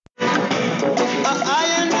I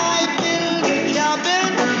and I build a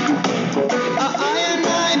cabin. I and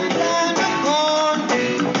I plant a corn.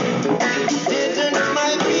 Didn't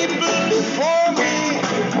my people before me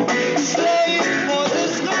slave for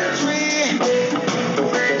this country?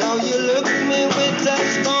 Now you look me with that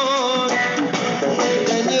scorn.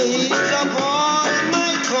 Then you heat up all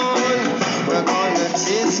my corn. We're gonna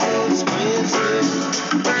taste those crazy.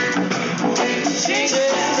 Taste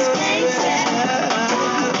those crazy.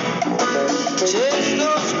 Taste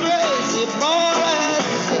those crazy boys.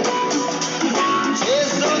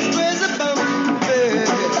 Taste those crazy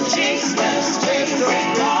bumpers. Taste those crazy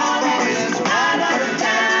boys right out of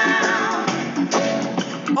town.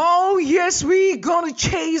 Oh, yes, we gonna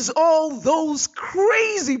chase all those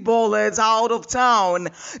crazy ballers out of town.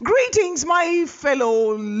 Greetings, my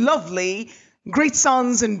fellow lovely great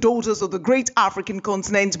sons and daughters of the great African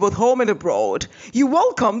continent, both home and abroad. You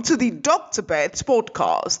welcome to the Dr. Beth's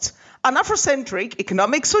podcast, an Afrocentric,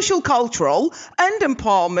 economic, social, cultural, and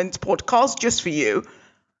empowerment podcast just for you.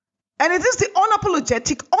 And it is the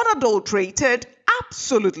unapologetic, unadulterated,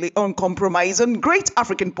 absolutely uncompromising great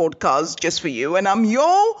African podcast just for you. And I'm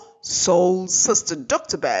your soul sister,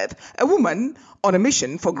 Dr. Beth, a woman on a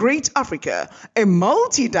mission for great Africa, a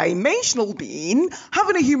multi-dimensional being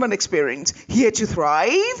having a human experience, here to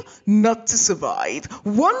thrive, not to survive,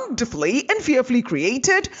 wonderfully and fearfully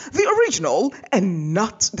created, the original and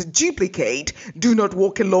not the duplicate. Do not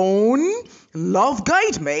walk alone. Love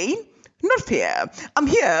guide me. Not fear. I'm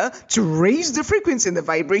here to raise the frequency and the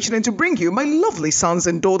vibration and to bring you, my lovely sons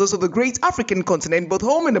and daughters of the great African continent, both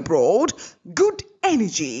home and abroad, good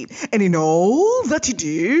energy. And in all that you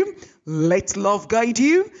do, let love guide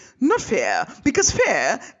you, not fear, because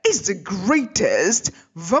fear is the greatest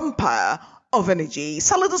vampire of energy.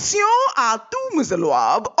 Salutations à tous mes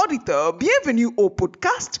louables auditeurs. Bienvenue au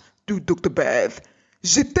podcast de Dr. Beth.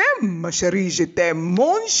 Je t'aime, ma chérie, je t'aime,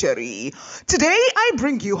 mon chéri. Today, I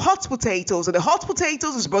bring you hot potatoes, and the hot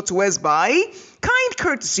potatoes is brought to us by kind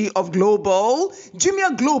courtesy of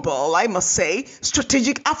Jumia Global, I must say,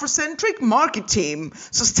 strategic Afrocentric market team,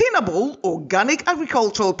 sustainable organic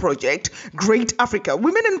agricultural project, Great Africa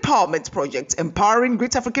Women Empowerment Project, empowering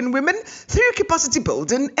great African women through capacity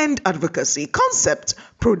building and advocacy, concept,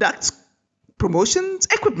 products, Promotions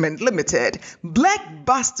Equipment Limited, Black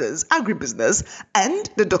Bastards Agribusiness, and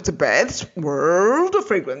the Dr. Beth's World of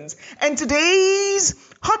Fragrance. And today's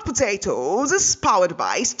hot potatoes is powered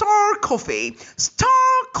by Star Coffee. Star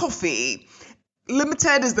Coffee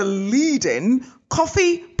Limited is the leading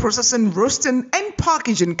coffee processing, roasting, and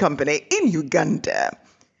packaging company in Uganda.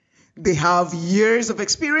 They have years of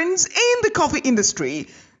experience in the coffee industry,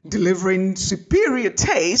 delivering superior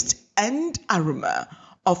taste and aroma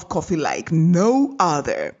of coffee like no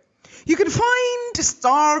other. You can find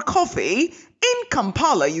Star Coffee in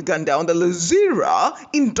Kampala, Uganda, on the Luzira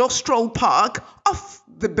Industrial Park off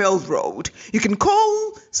the Belt Road. You can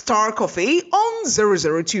call Star Coffee on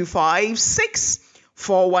 00256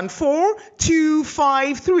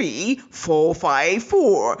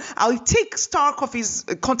 414-253-454. I'll take Star Coffee's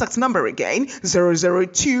contact number again,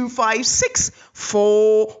 00256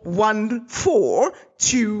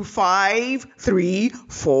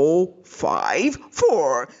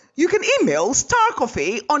 414-253-454. You can email Star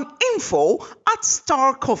Coffee on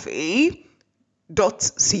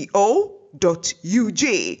info@starcoffee.co.ug.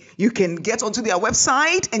 You can get onto their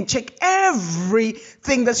website and check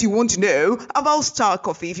everything that you want to know about Star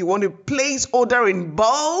Coffee. If you want to place order in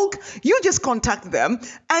bulk, you just contact them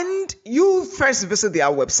and you first visit their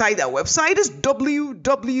website. Their website is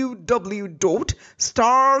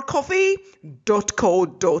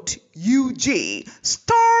www.starcoffee.co.ug.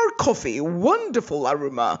 Star Coffee, wonderful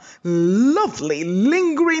aroma, lovely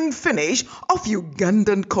lingering finish of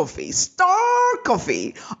Ugandan coffee. Star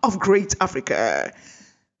Coffee of Great Africa.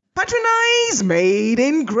 Patronize Made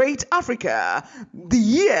in Great Africa. The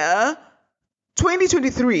year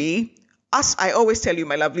 2023, as I always tell you,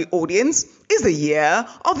 my lovely audience, is the year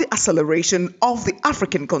of the acceleration of the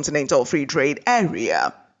African Continental Free Trade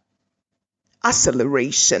Area.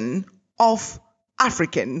 Acceleration of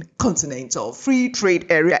African Continental Free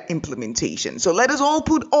Trade Area implementation. So let us all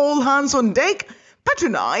put all hands on deck.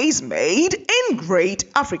 Patronize Made in Great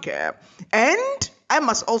Africa. And I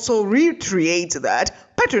must also reiterate that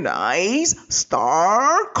patronize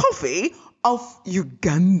Star Coffee of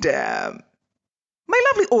Uganda. My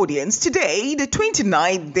lovely audience, today, the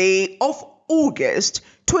 29th day of August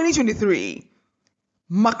 2023,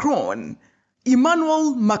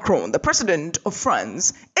 Emmanuel Macron, the president of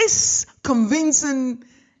France, is convincing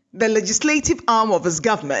the legislative arm of his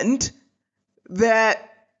government that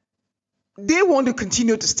they want to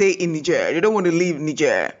continue to stay in Niger. They don't want to leave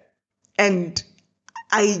Niger. And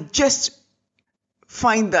I just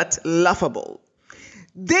find that laughable.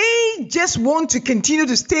 They just want to continue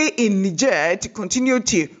to stay in Niger to continue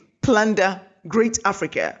to plunder Great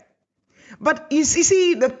Africa. But you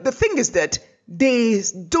see, the thing is that they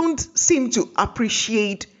don't seem to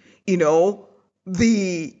appreciate,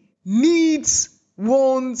 the needs,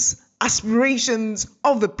 wants, aspirations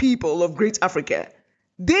of the people of Great Africa.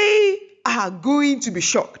 They are going to be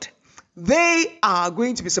shocked. They are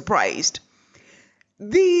going to be surprised.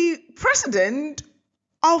 The president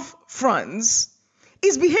of France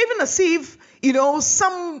is behaving as if,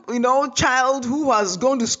 some, child who has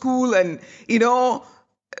gone to school and,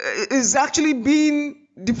 is actually being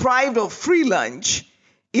deprived of free lunch.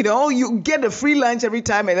 You get a free lunch every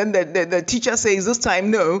time, and then the teacher says this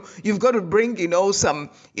time, no, you've got to bring, some,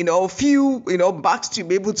 few, bags to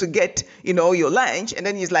be able to get, your lunch. And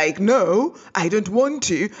then he's like, no, I don't want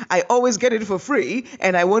to. I always get it for free,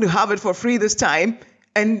 and I want to have it for free this time.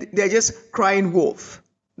 And they're just crying wolf.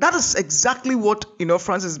 That is exactly what,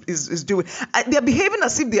 France is doing. They're behaving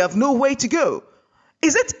as if they have no way to go.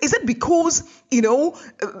 Is it because,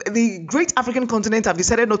 the great African continent have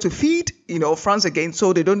decided not to feed, France again,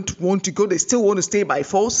 so they don't want to go, they still want to stay by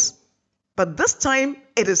force? But this time,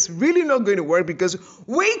 it is really not going to work because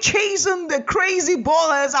we're chasing the crazy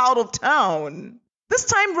ballers out of town. This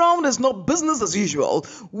time round is not business as usual.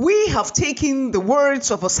 We have taken the words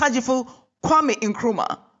of Osajifo Kwame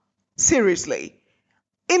Nkrumah seriously.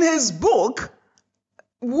 In his book,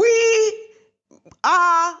 we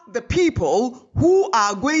are the people who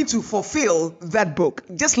are going to fulfill that book.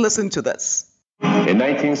 Just listen to this. In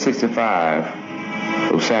 1965,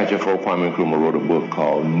 Osajifo Kwame Nkrumah wrote a book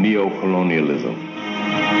called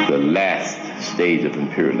Neocolonialism, The Last Stage of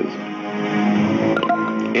Imperialism.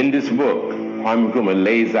 In this book, Kwame Nkrumah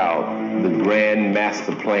lays out the grand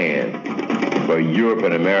master plan for Europe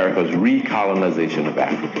and America's recolonization of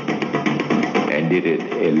Africa, and did it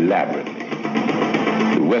elaborately.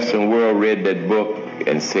 The Western world read that book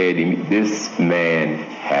and said, this man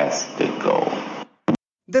has to go.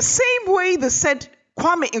 The same way they said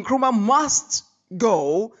Kwame Nkrumah must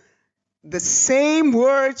go, the same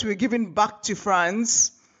words were given back to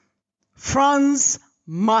France. France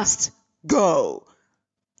must go.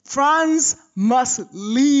 France must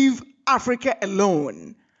leave Africa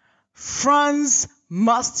alone. France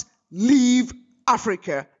must leave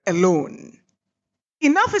Africa alone.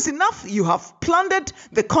 Enough is enough. You have plundered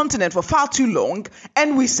the continent for far too long,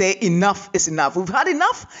 and we say enough is enough. We've had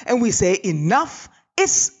enough, and we say enough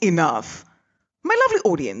is enough. My lovely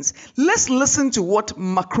audience, let's listen to what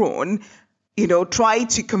Macron, tried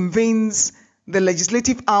to convince the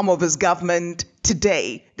legislative arm of his government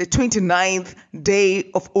today, the 29th day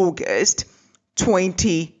of August,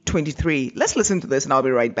 2023. Let's listen to this, and I'll be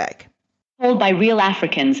right back. Told by real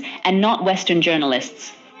Africans and not Western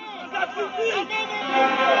journalists.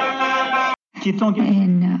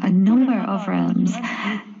 In a number of realms,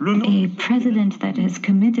 a president that is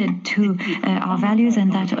committed to our values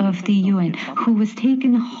and that of the UN, who was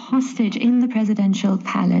taken hostage in the presidential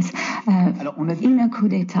palace in a coup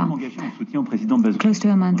d'etat close to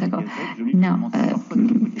a month ago. Now,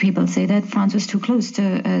 people say that France was too close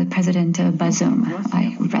to President Bazoum.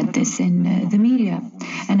 I read this in the media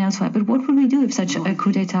and elsewhere. But what would we do if such a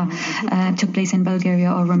coup d'etat took place in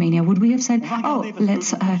Bulgaria or Romania? Would we have said, oh,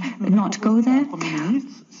 let's not go there?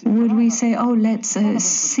 Would we say, oh, let's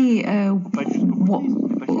see who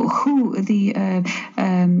the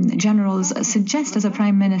generals suggest as a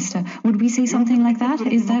prime minister? Would we say something like that?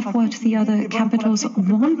 Is that what the other capitals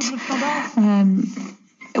want?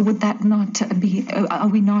 Would that not be, are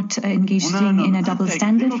we not engaging in a double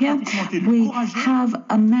standard here? We have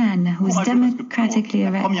a man who is democratically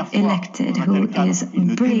elected, who is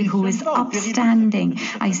brave, who is upstanding.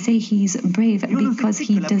 I say he's brave because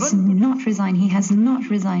he does not resign. He has not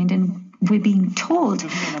resigned, and we're being told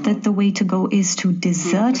that the way to go is to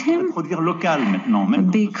desert him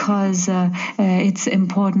because it's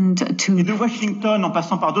important to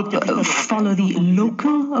follow the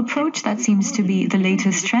local approach. That seems to be the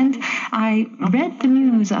latest trend. I read the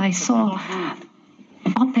news. I saw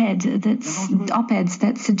op-eds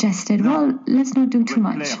that suggested, well, let's not do too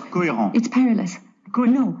much. It's perilous.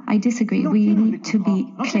 No, I disagree. We need to be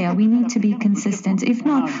clear. We need to be consistent. If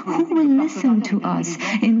not, who will listen to us?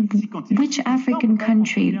 In which African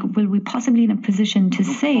country will we possibly in a position to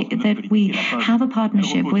say that we have a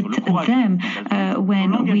partnership with them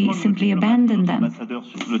when we simply abandon them?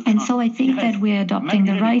 And so I think that we're adopting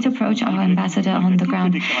the right approach. Our ambassador on the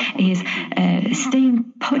ground is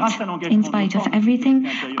staying put in spite of everything.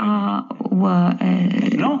 Our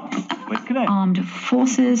armed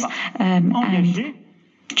forces and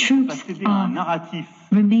troops are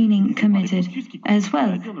remaining committed as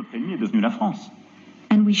well.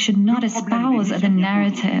 And we should not espouse the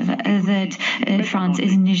narrative that France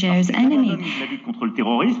is Niger's enemy.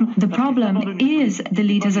 The problem is the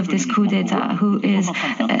leaders of this coup d'etat, who is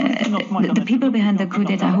the people behind the coup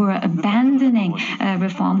d'etat, who are abandoning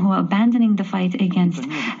reform, who are abandoning the fight against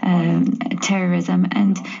terrorism,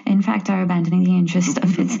 and in fact are abandoning the interest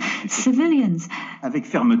of its civilians.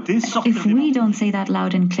 If we don't say that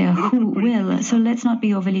loud and clear, who will? So let's not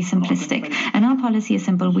be overly simplistic. And our policy is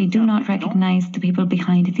simple. We do not recognize the people behind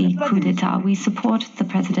the coup d'etat. We support the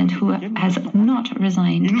president who has not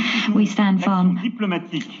resigned. We stand firm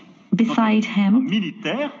beside him.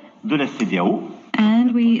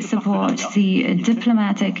 And we support the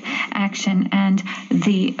diplomatic action and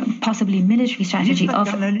the possibly military strategy of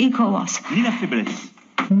ECOWAS.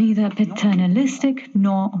 Neither paternalistic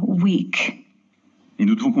nor weak.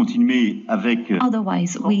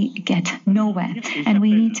 Otherwise, we get nowhere, and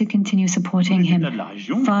we need to continue supporting him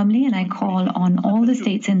firmly, and I call on all the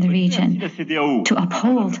states in the region to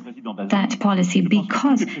uphold that policy,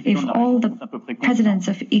 because if all the presidents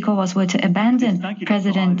of ECOWAS were to abandon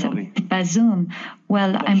President Bazoum,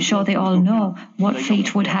 well, I'm sure they all know what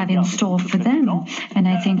fate would have in store for them, and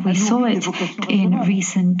I think we saw it in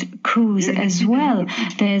recent coups as well.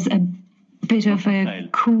 There's a bit of a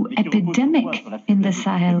coup epidemic in the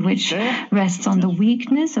Sahel, which rests on the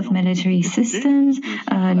weakness of military systems,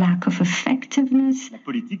 lack of effectiveness, and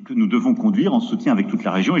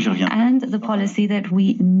the policy that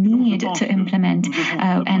we need to implement,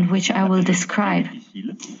 and which I will describe.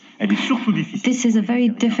 This is a very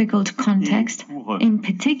difficult context, in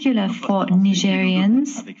particular for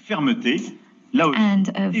Nigerians and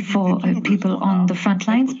for people on the front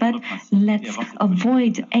lines, but let's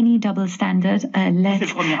avoid any double standard. Let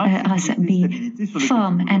us be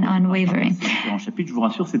firm and unwavering.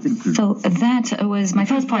 So that was my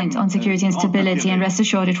first point on security and stability, and rest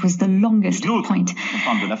assured it was the longest point.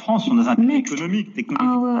 Next,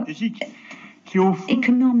 our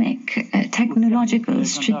economic, technological,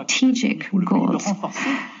 strategic goals,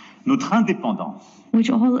 which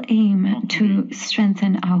all aim to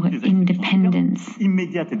strengthen our independence,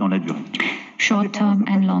 short-term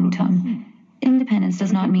and long-term. Independence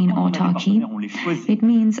does not mean autarky. It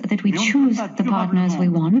means that we choose the partners we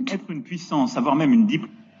want,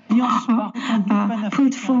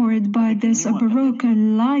 put forward by this Baroque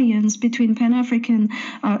alliance between Pan-African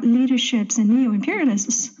leaderships and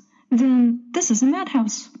neo-imperialists, then this is a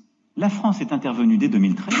madhouse. France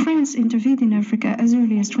intervened in Africa as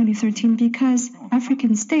early as 2013 because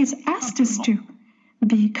African states asked us to,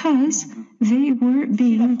 because they were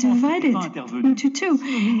being divided into two.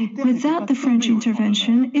 Without the French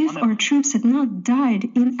intervention, if our troops had not died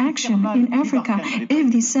in action in Africa,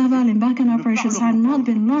 if the Serval and Barkhane operations had not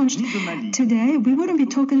been launched, today we wouldn't be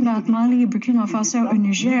talking about Mali, Burkina Faso, or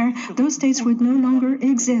Niger. Those states would no longer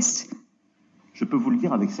exist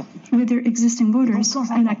with their existing borders,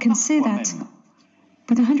 and I can say that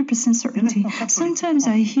with 100% certainty. Sometimes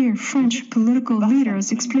I hear French political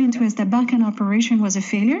leaders explain to us that Barkhane operation was a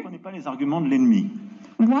failure.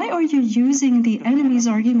 Why are you using the enemy's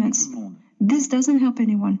arguments? This doesn't help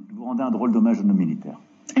anyone.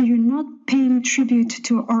 And you're not paying tribute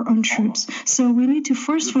to our own troops. So we need to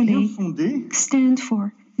forcefully stand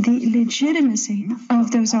for the legitimacy of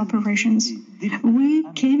those operations. We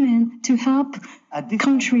came in to help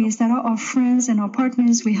countries that are our friends and our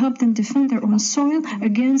partners. We help them defend their own soil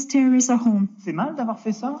against terrorists at home.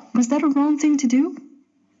 Was that a wrong thing to do?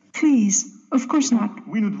 Please, of course not.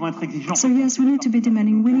 So yes, we need to be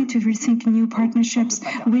demanding. We need to rethink new partnerships.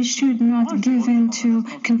 We should not give in to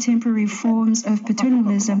contemporary forms of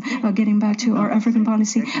paternalism. Getting back to our African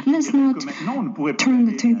policy, let's not turn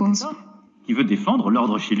the tables. If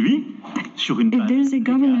there's a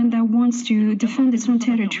government that wants to defend its own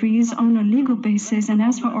territories on a legal basis and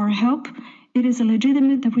ask for our help, it is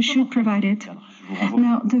legitimate that we should provide it.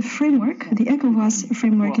 Now, the framework, the ECOWAS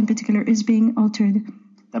framework in particular, is being altered.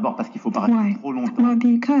 Why? Well,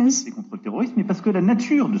 because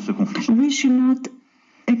we should not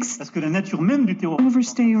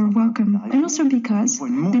overstay our welcome, and also because the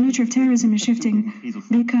nature of terrorism is shifting,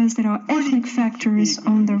 because there are ethnic factors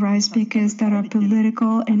on the rise, because there are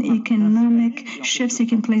political and economic shifts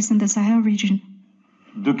taking place in the Sahel region.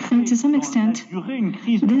 And to some extent,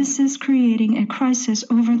 this is creating a crisis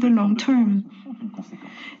over the long term.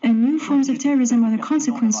 And new forms of terrorism are the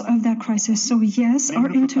consequence of that crisis. So yes, our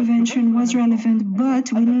intervention was relevant,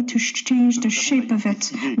 but we need to change the shape of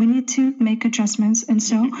it. We need to make adjustments. And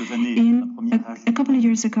so a couple of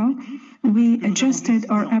years ago, we adjusted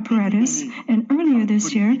our apparatus, and earlier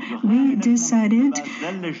this year, we decided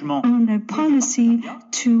on a policy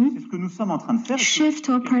to shift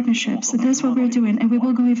our partnerships. That's what we're doing, and we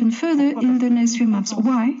will go even further in the next few months.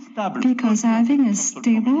 Why? Because having a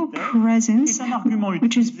stable presence,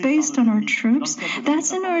 which is based on our troops,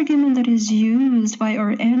 that's an argument that is used by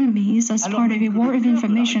our enemies as part of a war of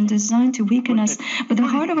information designed to weaken us. But the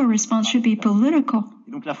heart of our response should be political.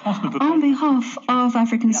 On behalf of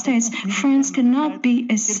African states, France cannot be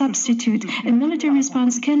a substitute. A military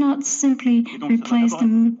response cannot simply replace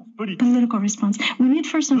the political response. We need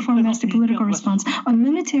first and foremost a political response. Our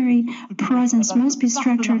military presence must be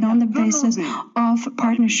structured on the basis of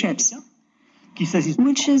partnerships,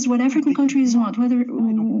 which is what African countries want, whether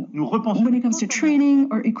when it comes to training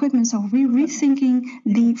or equipment. So we're rethinking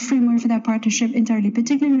the framework for that partnership entirely,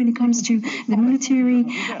 particularly when it comes to the military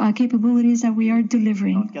capabilities that we are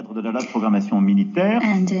delivering.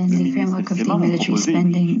 And in the framework of the military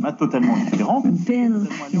spending bill,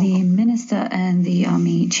 the minister and the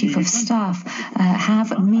army chief of staff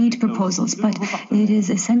have made proposals, but it is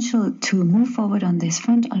essential to move forward on this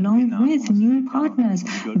front along with new partners.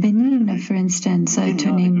 Benin, for instance,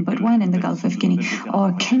 to name but one in the Gulf of Guinea,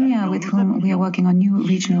 or Kenya, with whom we are working on new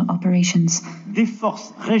regional operations.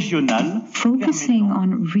 Focusing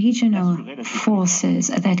on regional forces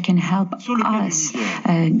that can help us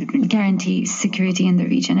guarantee security in the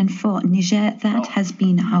region. And for Niger, that has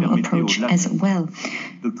been our approach as well.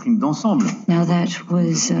 Now, that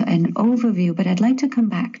was an overview, but I'd like to come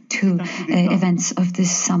back to events of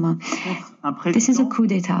this summer. This is a coup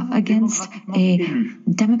d'etat against a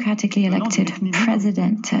democratically elected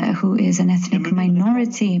president who is an ethnic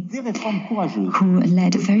minority, who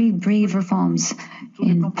led very brave reforms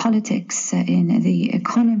in politics, in the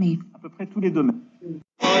economy.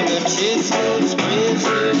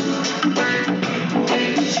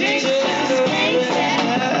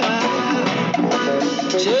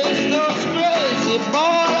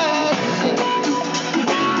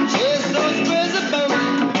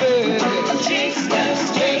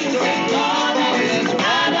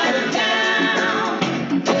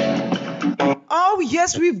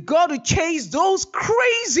 Yes, we've got to chase those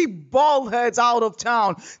crazy bald heads out of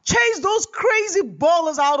town. Chase those crazy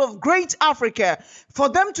ballers out of great Africa for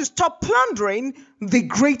them to stop plundering the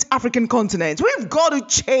great African continent. We've got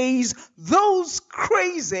to chase those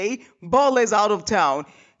crazy ballers out of town.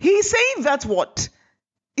 He's saying that what?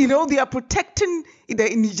 They are protecting the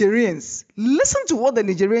Nigerians. Listen to what the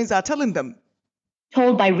Nigerians are telling them.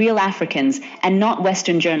 Told by real Africans and not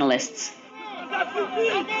Western journalists.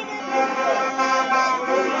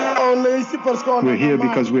 We're here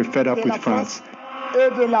because we're fed up with France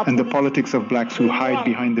and the politics of blacks who hide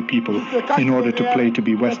behind the people in order to play to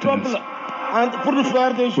be Westerners.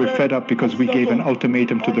 We're fed up because we gave an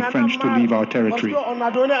ultimatum to the French to leave our territory,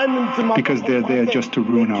 because they're there just to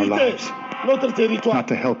ruin our lives, not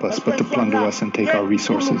to help us, but to plunder us and take our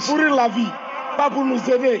resources.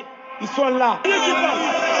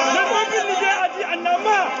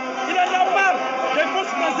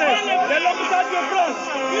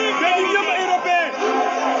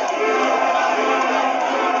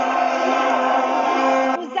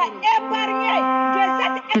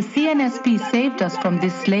 The CNSP saved us from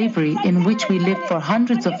this slavery in which we lived for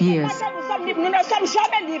hundreds of years.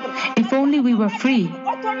 If only we were free.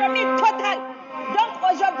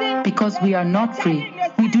 Because we are not free.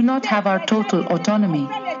 We do not have our total autonomy.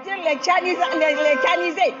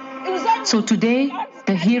 So today,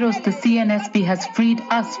 the heroes the CNSP has freed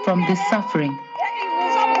us from this suffering.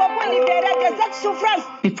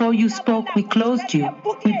 Before you spoke, we closed you.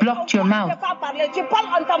 We blocked your mouth.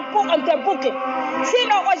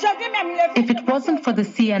 If it wasn't for the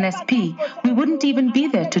CNSP, we wouldn't even be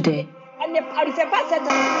there today.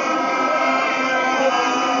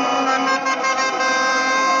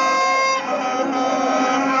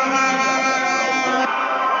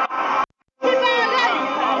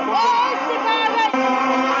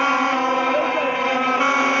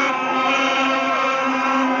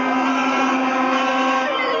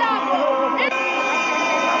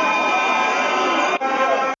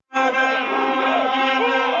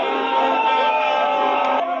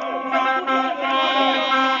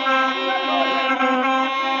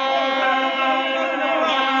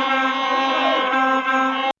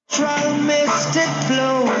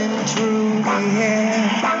 Blowing through the air.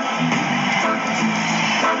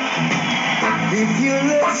 If you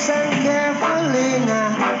listen carefully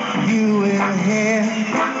now, you will hear.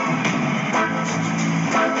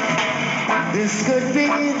 This could be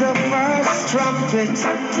the first trumpet,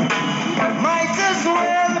 might as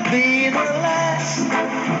well be the last.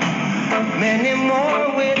 Many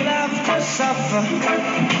more will have to suffer.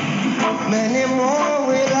 Many more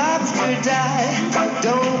will have to die.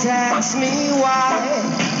 Don't ask me why.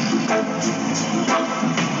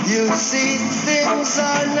 You see, things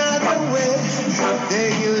are not the way they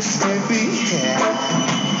used to be.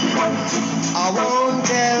 I won't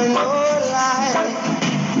tell no lie.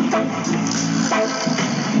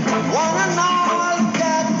 One and all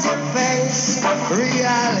got to face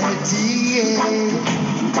reality.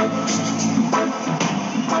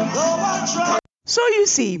 Though I try. So you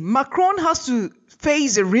see, Macron has to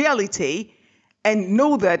face a reality and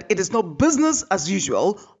know that it is not business as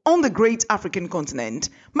usual on the great African continent.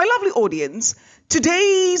 My lovely audience,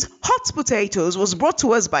 today's Hot Potatoes was brought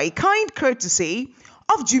to us by kind courtesy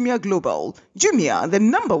of Jumia Global. Jumia, the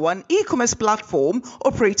 #1 e-commerce platform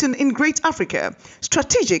operating in Great Africa,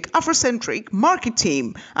 strategic Afrocentric market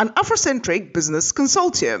team, and Afrocentric business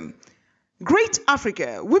consortium. Great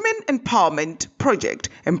Africa Women Empowerment Project,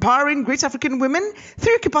 empowering Great African women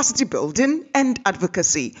through capacity building and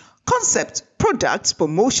advocacy. Concept, Products,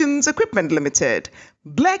 Promotions, Equipment Limited,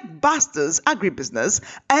 Black Bastards Agribusiness,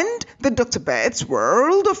 and the Dr. Betts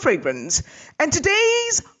World of Fragrance. And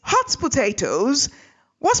today's Hot Potatoes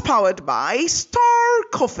was powered by Star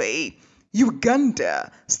Coffee,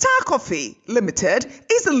 Uganda. Star Coffee Limited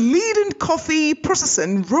is a leading coffee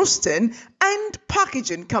processing, roasting, and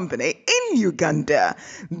packaging company in Uganda.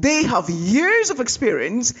 They have years of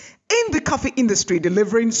experience in the coffee industry,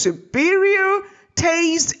 delivering superior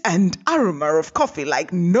taste and aroma of coffee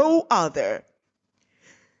like no other.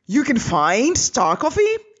 You can find Star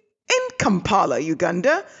Coffee in Kampala,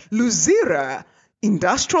 Uganda, Luzira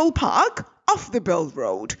Industrial Park off the Bell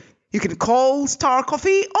Road. You can call Star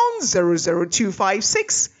Coffee on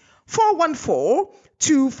 00256 414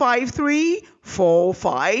 253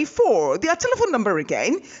 454. Their telephone number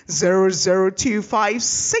again,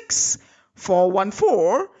 00256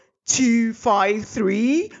 414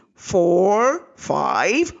 253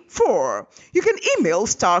 454. You can email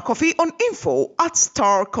Star Coffee on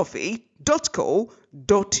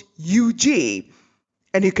info@starcoffee.co.ug.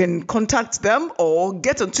 And you can contact them or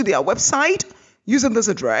get onto their website using this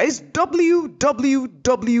address,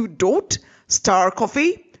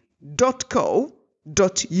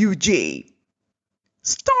 www.starcoffee.co.ug.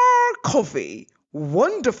 Star Coffee,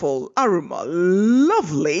 wonderful aroma,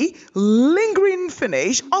 lovely, lingering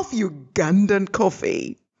finish of Ugandan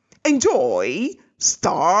coffee. Enjoy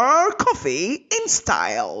Star Coffee in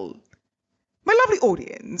style. My lovely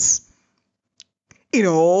audience, in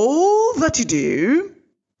all that you do,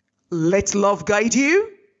 let love guide you,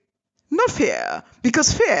 not fear,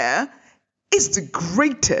 because fear is the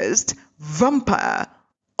greatest vampire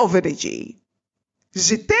of energy.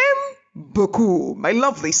 Je t'aime beaucoup, my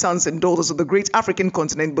lovely sons and daughters of the great African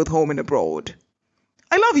continent, both home and abroad.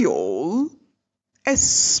 I love you all,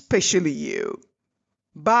 especially you.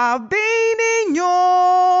 Babinignon.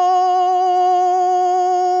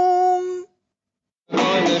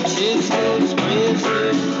 On the chisels,